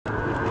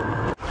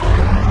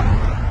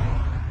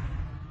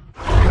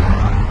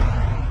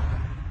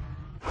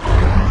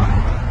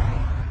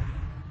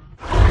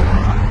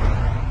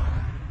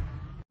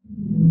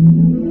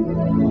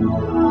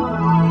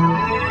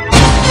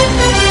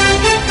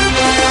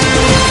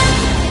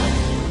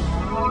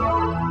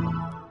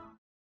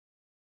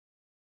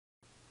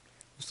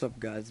What's up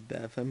guys,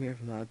 Beth. I'm here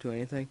from How to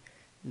Anything,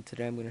 and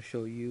today I'm going to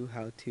show you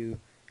how to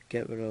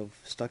get rid of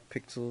stuck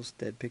pixels,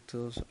 dead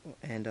pixels,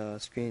 and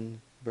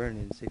screen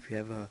burn-ins if you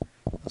have a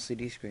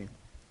LCD screen.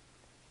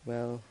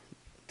 Well,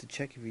 to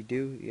check if you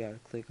do, you gotta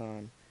click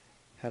on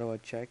how do I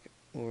check,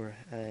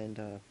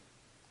 and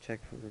check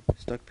for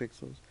stuck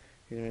pixels.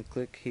 You're going to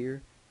click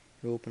here,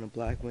 you open a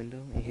black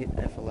window, and hit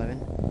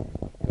F11,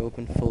 you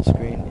open full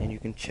screen, and you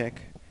can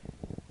check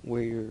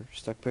where your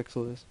stuck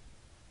pixel is.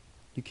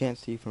 You can't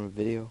see from a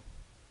video.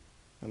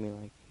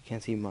 You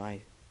can't see my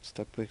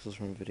stuck pixels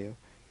from a video.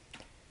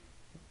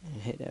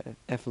 And hit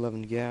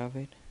F11 to get out of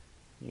it.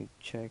 You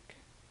check,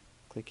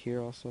 click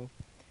here also,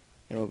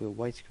 and it'll be a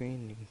white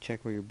screen. You can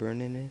check where your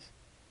burn-in is.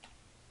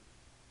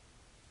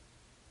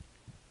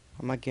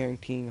 I'm not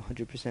guaranteeing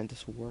 100%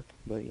 this will work,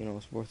 but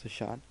it's worth a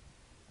shot.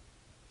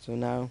 So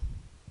now,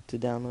 to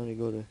download, you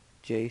go to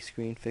J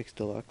Screen Fix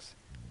Deluxe,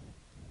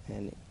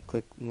 and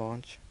click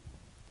Launch.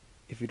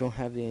 If you don't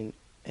have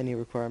any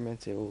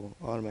requirements, it will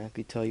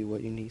automatically tell you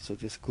what you need, so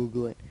just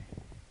Google it.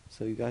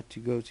 So you got to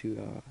go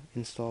to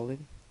install it,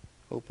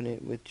 open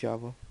it with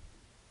Java.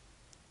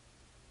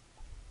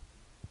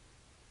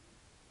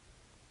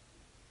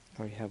 I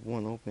already have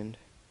one opened.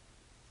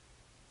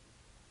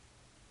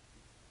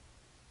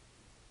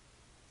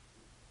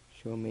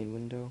 Show main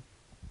window,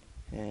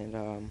 and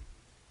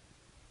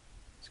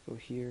let's go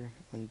here,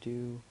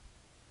 undo,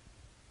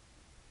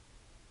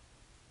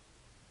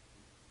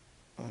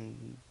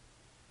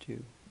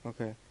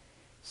 okay.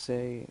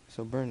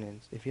 So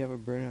burn-ins. If you have a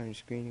burn-in on your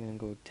screen, you're gonna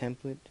go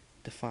template,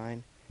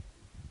 define,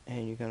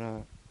 and you're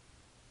gonna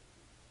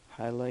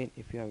highlight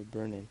if you have a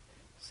burn-in.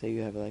 Say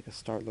you have like a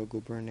start logo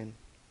burn-in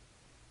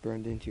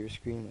burned into your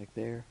screen like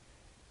there.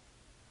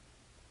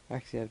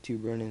 Actually, I have two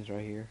burn-ins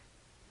right here.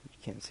 You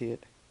can't see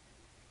it.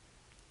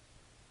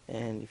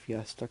 And if you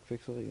have stuck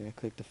pixel, you're gonna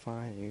click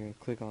define, and you're gonna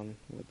click on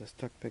where the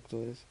stuck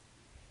pixel is.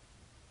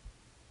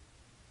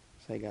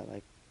 So I got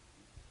like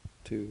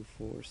 2,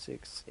 4,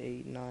 6,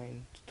 8,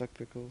 9 stuck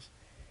pixels.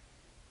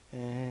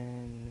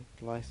 And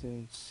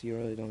license, you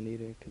really don't need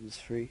it because it's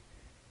free.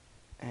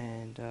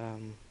 And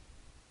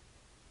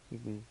you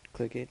can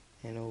click it,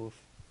 and it'll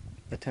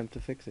attempt to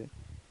fix it.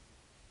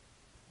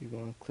 You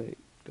want to click,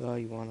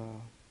 you want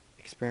to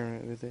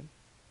experiment with it.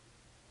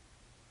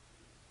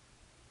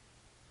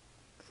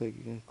 You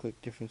can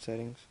click different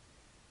settings.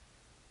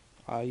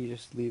 You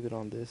just leave it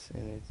on this,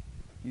 and it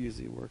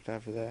usually worked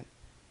after that.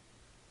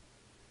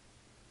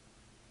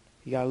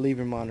 You gotta leave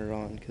your monitor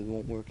on because it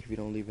won't work if you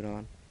don't leave it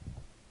on.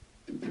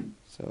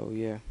 So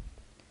yeah,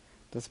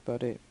 that's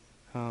about it.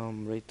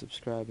 Rate,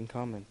 subscribe, and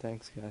comment.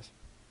 Thanks guys.